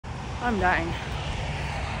I'm dying.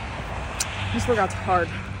 This workout's hard.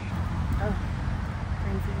 Oh,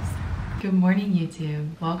 brain freeze. Good morning,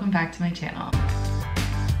 YouTube. Welcome back to my channel.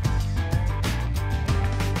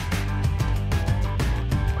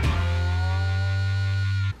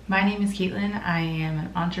 My name is Caitlin. I am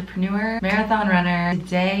an entrepreneur, marathon runner.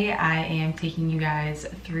 Today I am taking you guys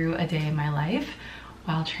through a day in my life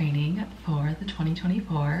while training for the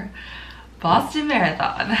 2024 Boston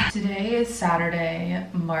Marathon. Today is Saturday,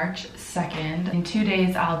 March 2nd. In 2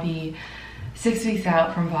 days I'll be 6 weeks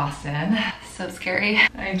out from Boston. So scary.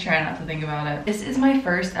 I try not to think about it. This is my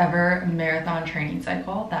first ever marathon training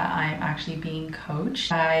cycle that I'm actually being coached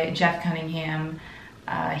by Jeff Cunningham.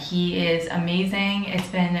 He is amazing. It's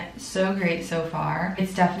been so great so far.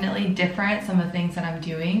 It's definitely different, some of the things that I'm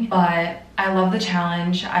doing, but I love the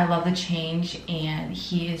challenge. I love the change, and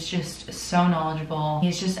he is just so knowledgeable.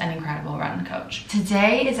 He's just an incredible run coach.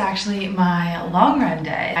 Today is actually my long run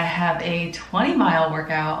day. I have a 20-mile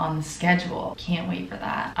workout on the schedule. Can't wait for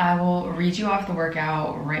that. I will read you off the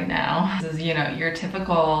workout right now. This is, you know, your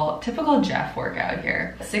typical Jeff workout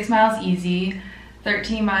here. 6 miles easy.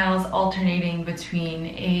 13 miles alternating between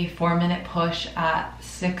a 4-minute push at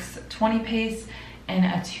 6:20 pace and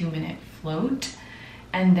a 2-minute float,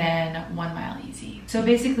 and then 1 mile easy. So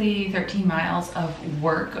basically 13 miles of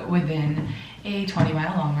work within a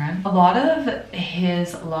 20-mile long run. A lot of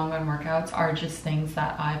his long run workouts are just things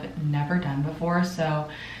that I've never done before, so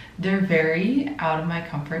they're very out of my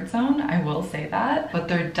comfort zone, I will say that, but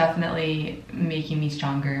they're definitely making me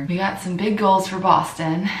stronger. We got some big goals for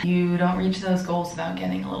Boston. You don't reach those goals without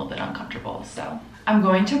getting a little bit uncomfortable, so I'm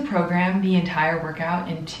going to program the entire workout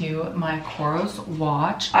into my Coros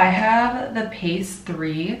watch. I have the Pace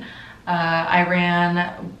 3. I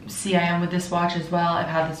ran CIM with this watch as well. I've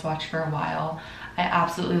had this watch for a while. I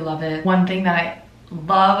absolutely love it. One thing that I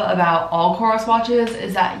love about all Coros watches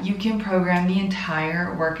is that you can program the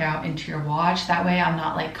entire workout into your watch. That way I'm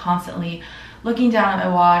not like constantly looking down at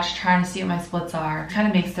my watch trying to see what my splits are. It kind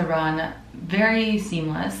of makes the run very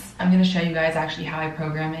seamless. I'm going to show you guys actually how I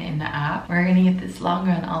program it in the app. We're going to get this long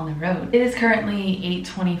run on the road. It is currently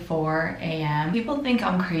 8:24 a.m. People think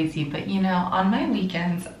I'm crazy, but you know, on my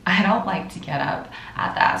weekends I don't like to get up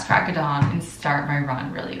at the ass crack of dawn and start my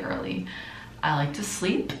run really early. I like to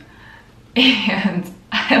sleep, and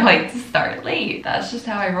I like to start late. That's just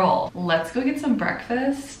how I roll. Let's go get some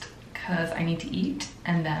breakfast because I need to eat,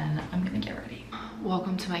 and then I'm gonna get ready.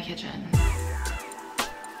 Welcome to my kitchen.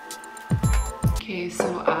 Okay,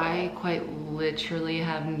 so I quite literally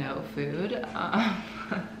have no food. I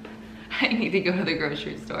need to go to the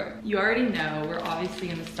grocery store. You already know we're obviously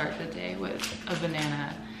gonna start the day with a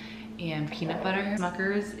banana and peanut butter.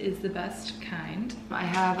 Smucker's is the best kind. I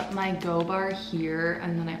have my Go bar here,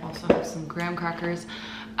 and then I also have some graham crackers.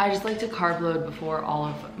 I just like to carb load before all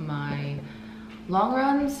of my long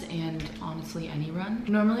runs, and honestly any run.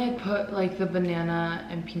 Normally I put like the banana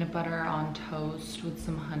and peanut butter on toast with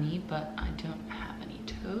some honey, but I don't have any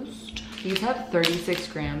toast. These have 36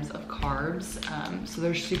 grams of carbs, so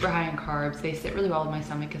they're super high in carbs. They sit really well with my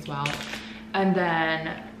stomach as well. And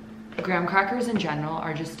then graham crackers in general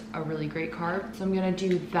are just a really great carb. So I'm gonna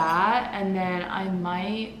do that, and then I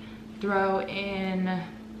might throw in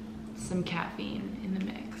some caffeine in the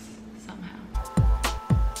mix somehow.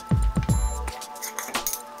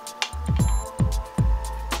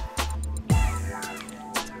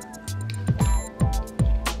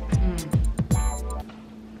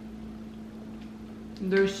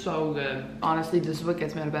 They're so good. Honestly, this is what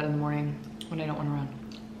gets me out of bed in the morning when I don't want to run.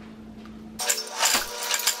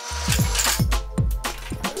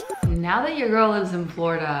 Now that your girl lives in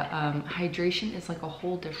Florida, hydration is like a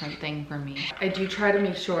whole different thing for me. I do try to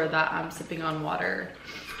make sure that I'm sipping on water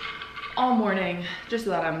all morning, just so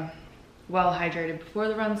that I'm well hydrated before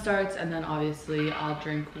the run starts, and then obviously I'll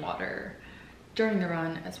drink water during the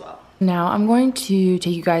run as well. Now I'm going to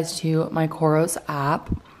take you guys to my Coros app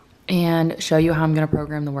and show you how I'm gonna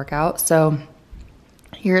program the workout. So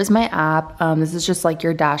here's my app. This is just like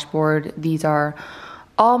your dashboard. These are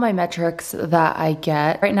all my metrics that I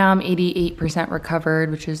get. Right now I'm 88%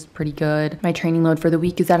 recovered, which is pretty good. My training load for the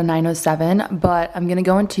week is at a 907, but I'm gonna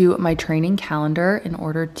go into my training calendar in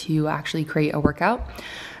order to actually create a workout.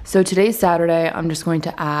 So today's Saturday, I'm just going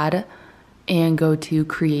to add and go to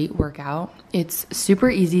create workout. It's super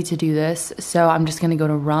easy to do this. So I'm just gonna go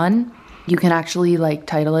to run. You can actually like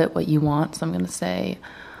title it what you want. So I'm gonna say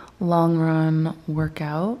long run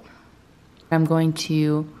workout. I'm going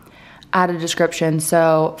to add a description.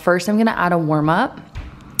 So first I'm gonna add a warm up,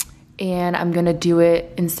 and I'm gonna do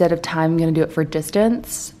it, instead of time, I'm gonna do it for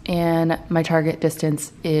distance. And my target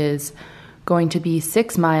distance is going to be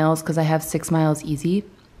 6 miles because I have 6 miles easy.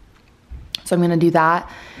 So I'm gonna do that.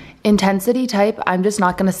 Intensity type, I'm just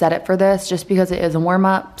not gonna set it for this just because it is a warm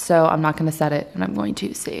up. So I'm not gonna set it and I'm going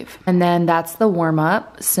to save. And then that's the warm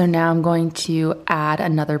up. So now I'm going to add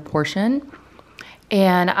another portion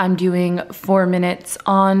and I'm doing 4 minutes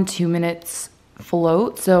on, 2 minutes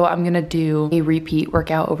float. So I'm gonna do a repeat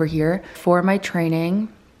workout over here. For my training,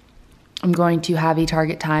 I'm going to have a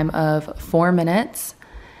target time of 4 minutes.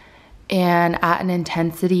 And at an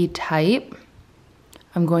intensity type,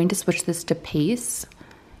 I'm going to switch this to pace.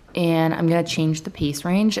 And I'm gonna change the pace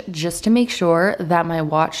range just to make sure that my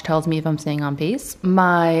watch tells me if I'm staying on pace.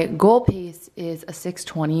 My goal pace is a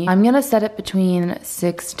 6:20. I'm gonna set it between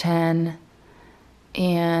 6:10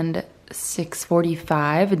 and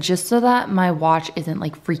 6:45 just so that my watch isn't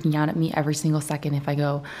like freaking out at me every single second if I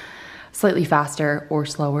go slightly faster or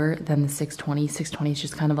slower than the 6:20. 6:20 is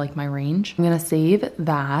just kind of like my range. I'm gonna save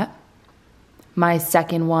that. My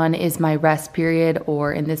second one is my rest period,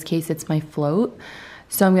 or in this case, it's my float.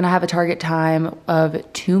 So I'm gonna have a target time of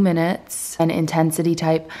 2 minutes and intensity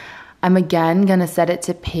type. I'm again gonna set it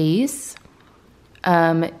to pace.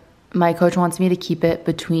 My coach wants me to keep it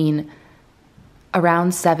between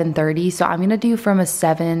around 7:30. So I'm gonna do from a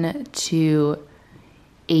 7 to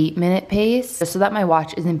 8 minute pace just so that my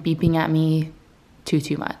watch isn't beeping at me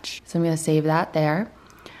too much. So I'm gonna save that there.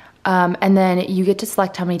 And then you get to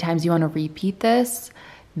select how many times you wanna repeat this.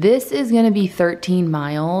 This is gonna be 13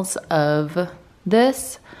 miles of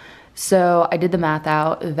this. So I did the math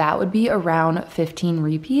out. That would be around 15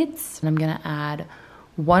 repeats. And I'm gonna add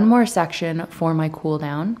one more section for my cool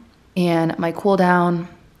down. And my cool down,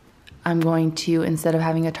 I'm going to, instead of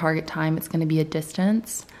having a target time, it's gonna be a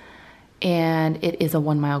distance. And it is a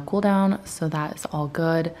 1 mile cool down, so that is all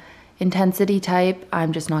good. Intensity type,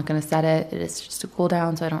 I'm just not gonna set it. It is just a cool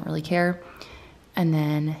down, so I don't really care. And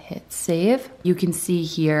then hit save. You can see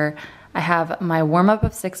here, I have my warm up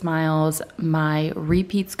of 6 miles, my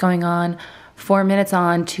repeats going on, 4 minutes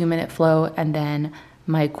on, 2 minute flow, and then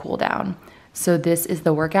my cool down. So this is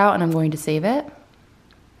the workout and I'm going to save it.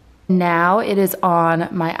 Now it is on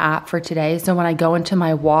my app for today. So when I go into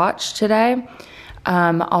my watch today,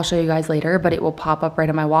 I'll show you guys later, but it will pop up right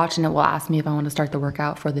on my watch and it will ask me if I want to start the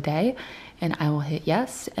workout for the day. And I will hit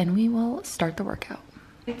yes and we will start the workout.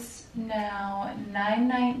 It's now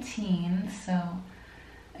 9:19, so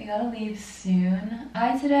I gotta leave soon.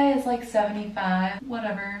 High today is like 75,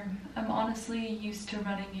 whatever. I'm honestly used to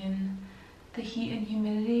running in the heat and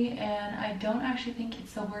humidity and I don't actually think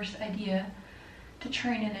it's the worst idea to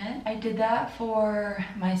train in it. I did that for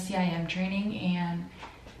my CIM training and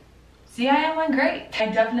CIM went great. I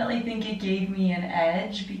definitely think it gave me an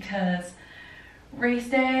edge because race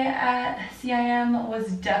day at CIM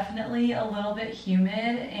was definitely a little bit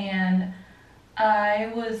humid and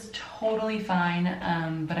I was totally fine,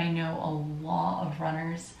 but I know a lot of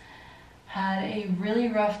runners had a really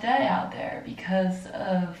rough day out there because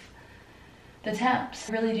of the temps.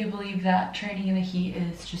 I really do believe that training in the heat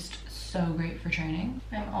is just so great for training.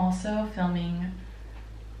 I'm also filming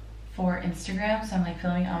for Instagram, so I'm like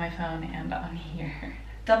filming on my phone and on here.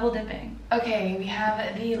 Double dipping. Okay, we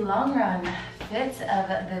have the long run fit of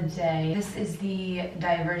the day. This is the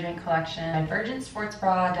Divergent collection. Divergent sports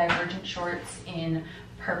bra, Divergent shorts in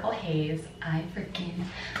purple haze. I freaking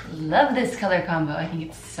love this color combo. I think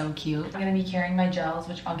it's so cute. I'm gonna be carrying my gels,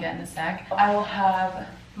 which I'll get in a sec. I will have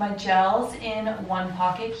my gels in one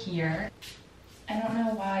pocket here. I don't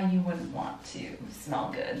know why you wouldn't want to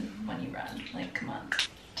smell good when you run. Like, come on.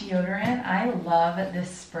 Deodorant, I love this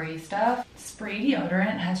spray stuff. Spray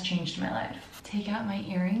deodorant has changed my life. Take out my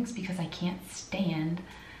earrings because I can't stand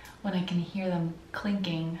when I can hear them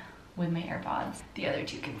clinking with my AirPods. The other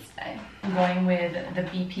two can stay. I'm going with the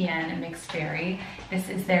BPN Mixed Berry. This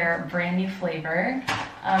is their brand new flavor.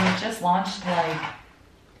 It just launched like,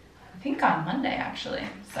 I think on Monday actually.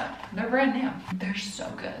 So they're brand new. They're so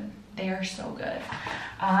good. They are so good.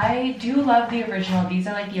 I do love the original. These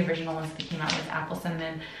are like the original ones that came out with apple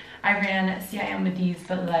cinnamon. I ran CIM with these,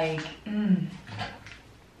 but like,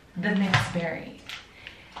 the mixed berry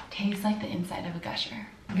tastes like the inside of a Gusher.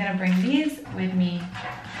 I'm gonna bring these with me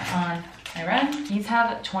on my run. These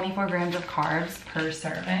have 24 grams of carbs per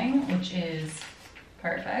serving, which is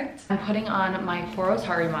perfect. I'm putting on my Coros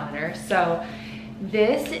heart rate monitor. So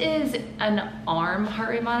this is an arm heart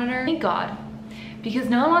rate monitor. Thank God. Because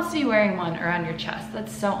no one wants to be wearing one around your chest.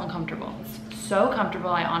 That's so uncomfortable. It's so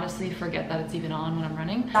comfortable, I honestly forget that it's even on when I'm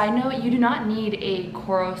running. I know you do not need a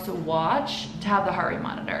Coros watch to have the heart rate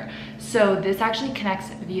monitor. So this actually connects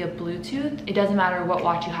via Bluetooth. It doesn't matter what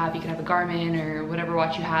watch you have. You can have a Garmin or whatever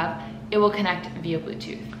watch you have. It will connect via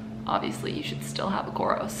Bluetooth. Obviously, you should still have a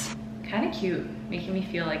Coros. kind of cute, making me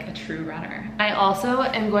feel like a true runner. I also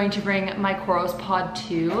am going to bring my Coros Pod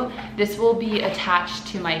 2. This will be attached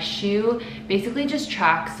to my shoe. Basically just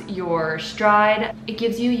tracks your stride. It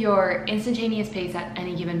gives you your instantaneous pace at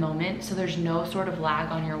any given moment, so there's no sort of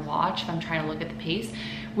lag on your watch if I'm trying to look at the pace,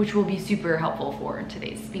 which will be super helpful for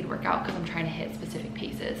today's speed workout because I'm trying to hit specific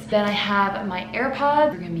paces. Then I have my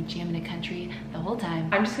AirPods. We're gonna be jamming a country the whole time.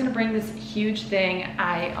 I'm just gonna bring this huge thing.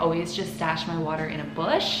 I always just stash my water in a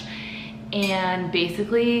bush and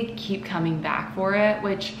basically keep coming back for it,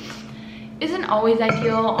 which isn't always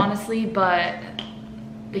ideal, honestly, but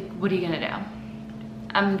like, what are you gonna do?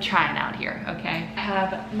 I'm trying out here, okay? I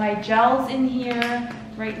have my gels in here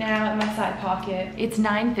right now in my side pocket. It's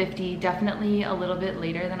 9:50, definitely a little bit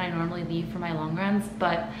later than I normally leave for my long runs,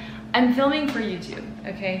 but I'm filming for YouTube,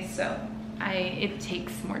 okay? So it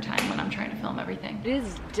takes more time when I'm trying to film everything. It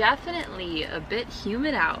is definitely a bit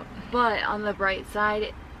humid out, but on the bright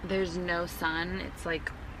side, there's no sun. It's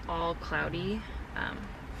like all cloudy.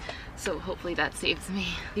 So hopefully that saves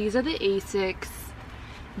me. These are the Asics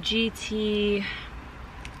GT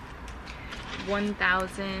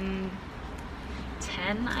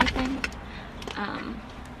 1010, I think.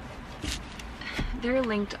 They're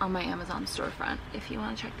linked on my Amazon storefront if you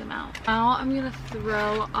want to check them out. Now I'm gonna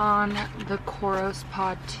throw on the Coros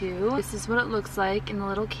Pod 2. This is what it looks like in the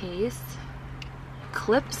little case.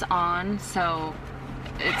 Clips on, so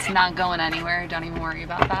it's not going anywhere. Don't even worry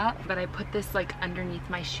about that. But I put this like underneath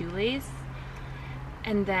my shoelace,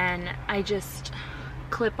 and then I just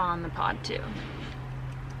clip on the Pod 2.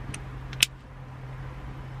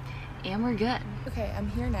 And we're good. Okay, I'm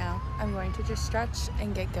here now. I'm going to just stretch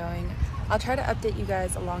and get going. I'll try to update you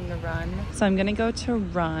guys along the run. So I'm gonna go to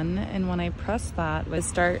run, and when I press that, we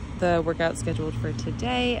start the workout scheduled for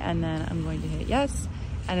today, and then I'm going to hit yes,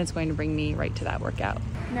 and it's going to bring me right to that workout.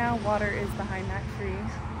 Now water is behind that tree,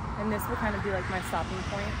 and this will kind of be like my stopping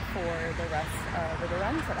point for the rest of the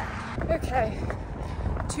run today. Okay,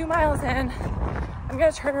 2 miles in. I'm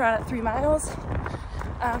gonna turn around at 3 miles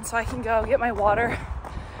so I can go get my water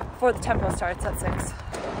before the tempo starts at 6.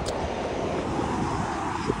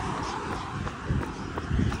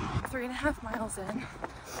 3.5 miles in.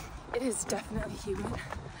 It is definitely humid.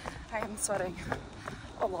 I am sweating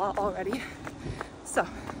a lot already. So,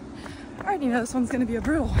 I already know this one's gonna be a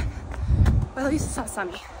brutal one, but at least it's not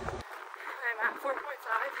sunny. I'm at 4.5. I'm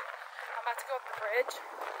about to go up the bridge,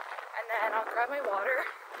 and then I'll grab my water,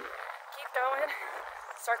 keep going,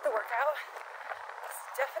 start the workout. It's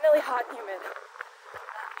definitely hot and humid,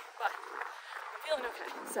 but I'm feeling okay.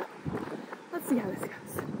 So, let's see how this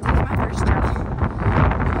goes. Taking my first gel.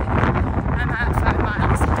 I'm at 5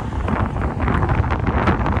 miles.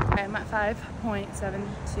 I'm at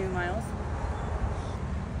 5.72 miles.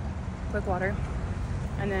 Quick water,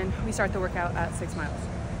 and then we start the workout at 6 miles.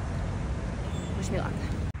 Wish me luck.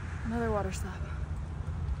 Another water stop.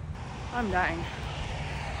 I'm dying.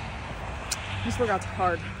 This workout's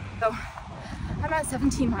hard. So I'm at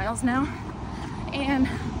 17 miles now, and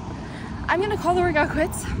I'm gonna call the workout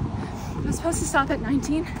quits. I was supposed to stop at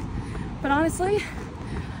 19, but honestly,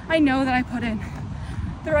 I know that I put in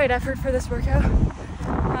the right effort for this workout.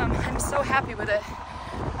 I'm so happy with it.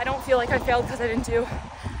 I don't feel like I failed because I didn't do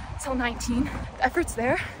till 19. The effort's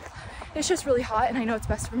there. It's just really hot, and I know it's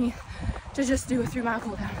best for me to just do a 3-mile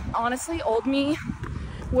cooldown. Honestly, old me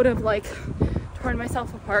would have like torn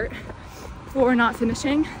myself apart for not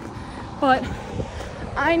finishing, but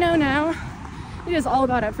I know now it is all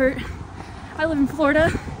about effort. I live in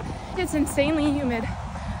Florida. It's insanely humid.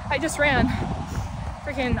 I just ran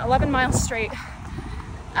freaking 11 miles straight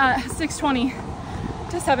at 6:20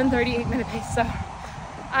 to 7:38 minute pace, so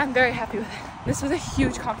I'm very happy with it. This was a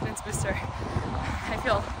huge confidence booster. I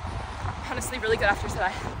feel honestly really good after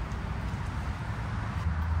today.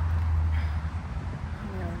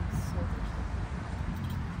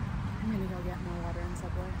 I'm gonna go get more water in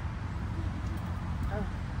Subway. Oh,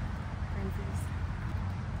 brain freeze.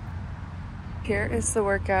 Here is the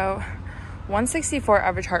workout. 164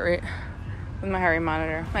 average heart rate with my heart rate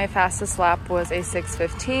monitor. My fastest lap was a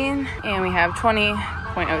 6:15, and we have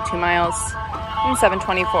 20.02 miles and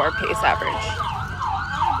 7:24 pace average.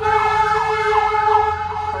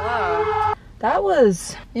 Hello. That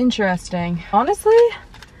was interesting. Honestly,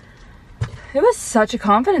 it was such a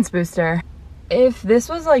confidence booster. If this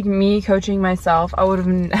was like me coaching myself, I would have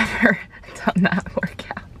never done that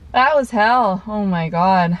workout. That was hell. Oh my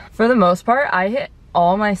God. For the most part, I hit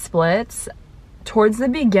all my splits. Towards the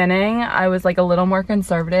beginning, I was like a little more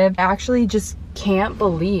conservative. I actually just can't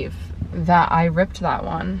believe that I ripped that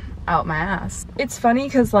one out my ass. It's funny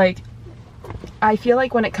because like, I feel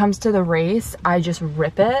like when it comes to the race, I just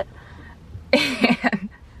rip it. And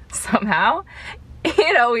so somehow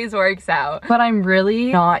it always works out. But I'm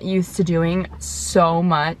really not used to doing so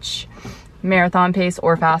much marathon pace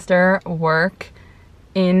or faster work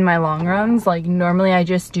in my long runs. Like normally I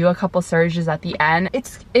just do a couple surges at the end.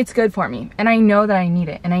 It's good for me, and I know that I need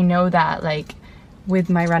it, and I know that like with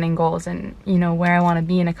my running goals and you know where I want to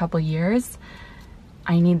be in a couple years,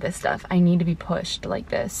 I need this stuff. I need to be pushed like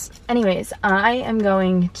this. Anyways, I am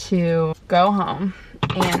going to go home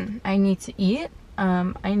and I need to eat.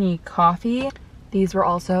 I need coffee. These were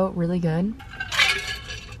also really good.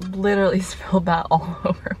 Literally spilled that all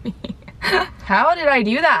over me. How did I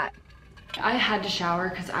do that? I had to shower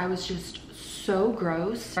because I was just so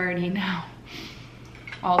gross already now.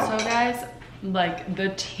 Also guys, like the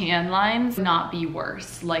tan lines not be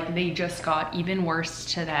worse. Like they just got even worse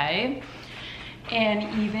today. And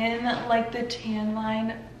even like the tan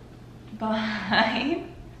line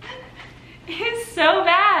behind is so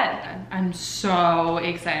bad. I'm so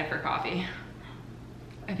excited for coffee.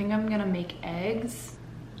 I think I'm gonna make eggs.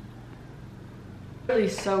 Really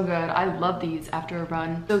so good. I love these after a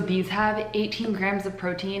run. So these have 18 grams of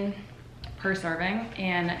protein per serving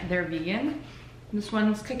and they're vegan. This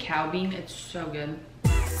one's cacao bean. It's so good.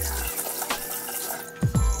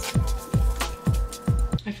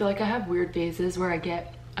 I feel like I have weird phases where I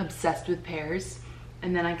get obsessed with pears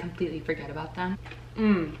and then I completely forget about them.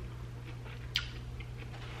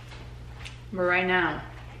 But right now,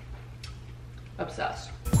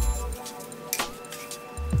 obsessed.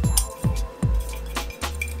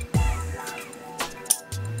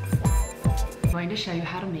 I'm going to show you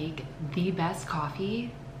how to make the best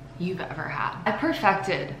coffee you've ever had. I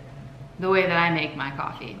perfected the way that I make my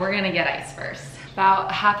coffee. We're gonna get ice first.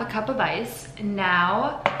 About half a cup of ice.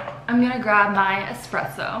 Now I'm gonna grab my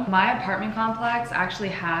espresso. My apartment complex actually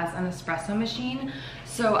has an espresso machine,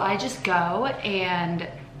 so I just go and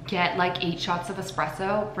get like 8 shots of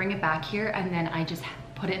espresso, bring it back here, and then I just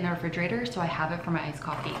put it in the refrigerator so I have it for my iced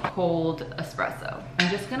coffee. Cold espresso.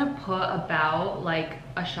 I'm just gonna put about like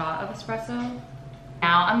a shot of espresso.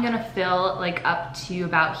 Now I'm gonna fill like up to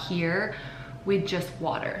about here with just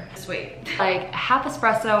water. Just wait, like half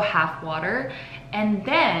espresso, half water. And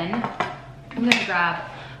then I'm gonna grab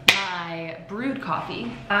my brewed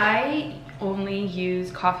coffee. I only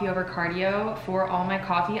use coffee over cardio for all my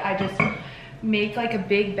coffee. I just make like a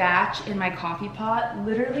big batch in my coffee pot.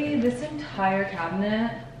 Literally this entire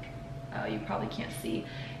cabinet, oh, you probably can't see,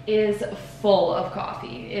 is full of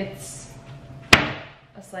coffee. It's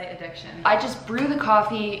a slight addiction. I just brew the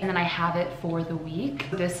coffee and then I have it for the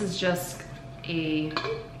week. This is just a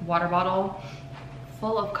water bottle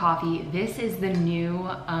full of coffee. This is the new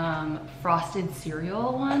frosted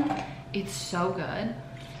cereal one. It's so good.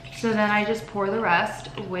 So then I just pour the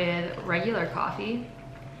rest with regular coffee.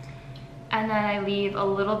 And then I leave a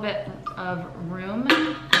little bit of room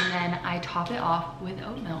and then I top it off with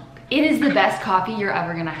oat milk. It is the best coffee you're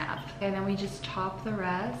ever gonna have. And then we just top the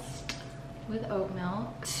rest with oat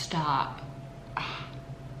milk. Stop.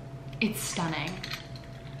 It's stunning.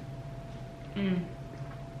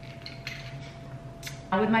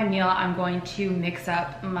 With my meal, I'm going to mix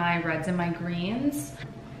up my reds and my greens.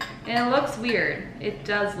 And it looks weird. It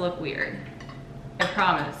does look weird. I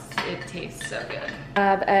promise, it tastes so good. I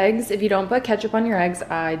have eggs. If you don't put ketchup on your eggs,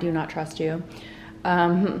 I do not trust you.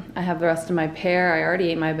 I have the rest of my pear. I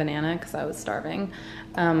already ate my banana because I was starving.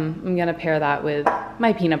 I'm gonna pair that with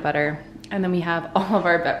my peanut butter. And then we have all of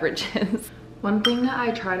our beverages. One thing that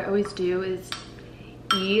I try to always do is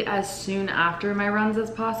eat as soon after my runs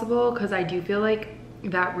as possible because I do feel like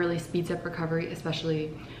that really speeds up recovery,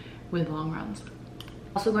 especially with long runs.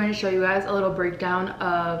 Also going to show you guys a little breakdown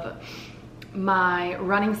of my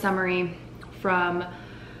running summary from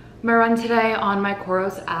my run today on my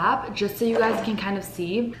Coros app, just so you guys can kind of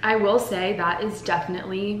see. I will say that is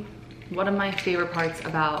definitely one of my favorite parts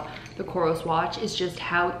about the Coros watch, is just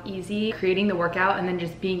how easy creating the workout and then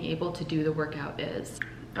just being able to do the workout is.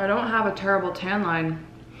 I don't have a terrible tan line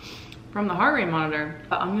from the heart rate monitor,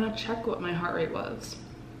 but I'm gonna check what my heart rate was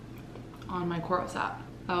on my Coros app.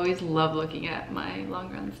 I always love looking at my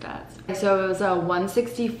long run stats. So it was a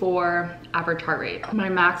 164 average heart rate. My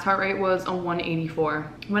max heart rate was a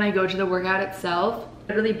 184. When I go to the workout itself,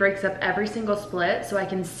 it really breaks up every single split so I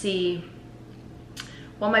can see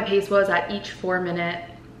what my pace was at each 4-minute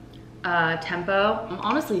tempo. I'm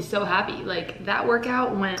honestly so happy. Like that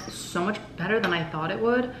workout went so much better than I thought it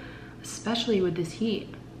would, especially with this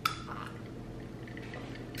heat.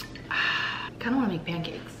 I kind of want to make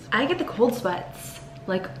pancakes. I get the cold sweats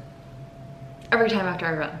like every time after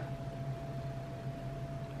I run.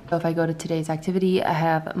 So if I go to today's activity, I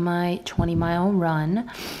have my 20-mile run.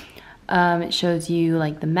 It shows you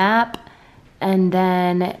like the map And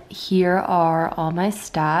then here are all my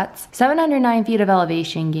stats. 709 feet of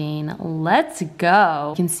elevation gain. Let's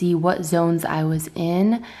go. You can see what zones I was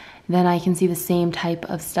in. Then I can see the same type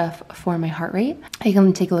of stuff for my heart rate. I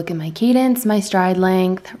can take a look at my cadence, my stride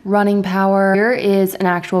length, running power. Here is an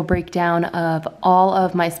actual breakdown of all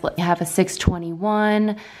of my splits. I have a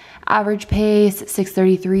 621 average pace,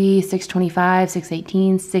 633, 625,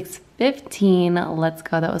 618, 615. Let's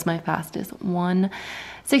go, that was my fastest one.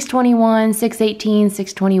 621, 618,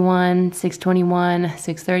 621, 621,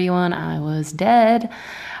 631, I was dead.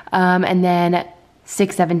 And then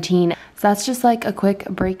 617. So that's just like a quick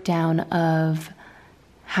breakdown of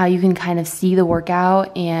how you can kind of see the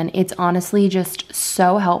workout, and it's honestly just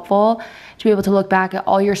so helpful to be able to look back at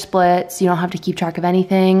all your splits. You don't have to keep track of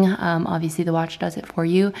anything. Obviously the watch does it for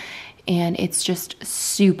you, and it's just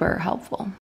super helpful.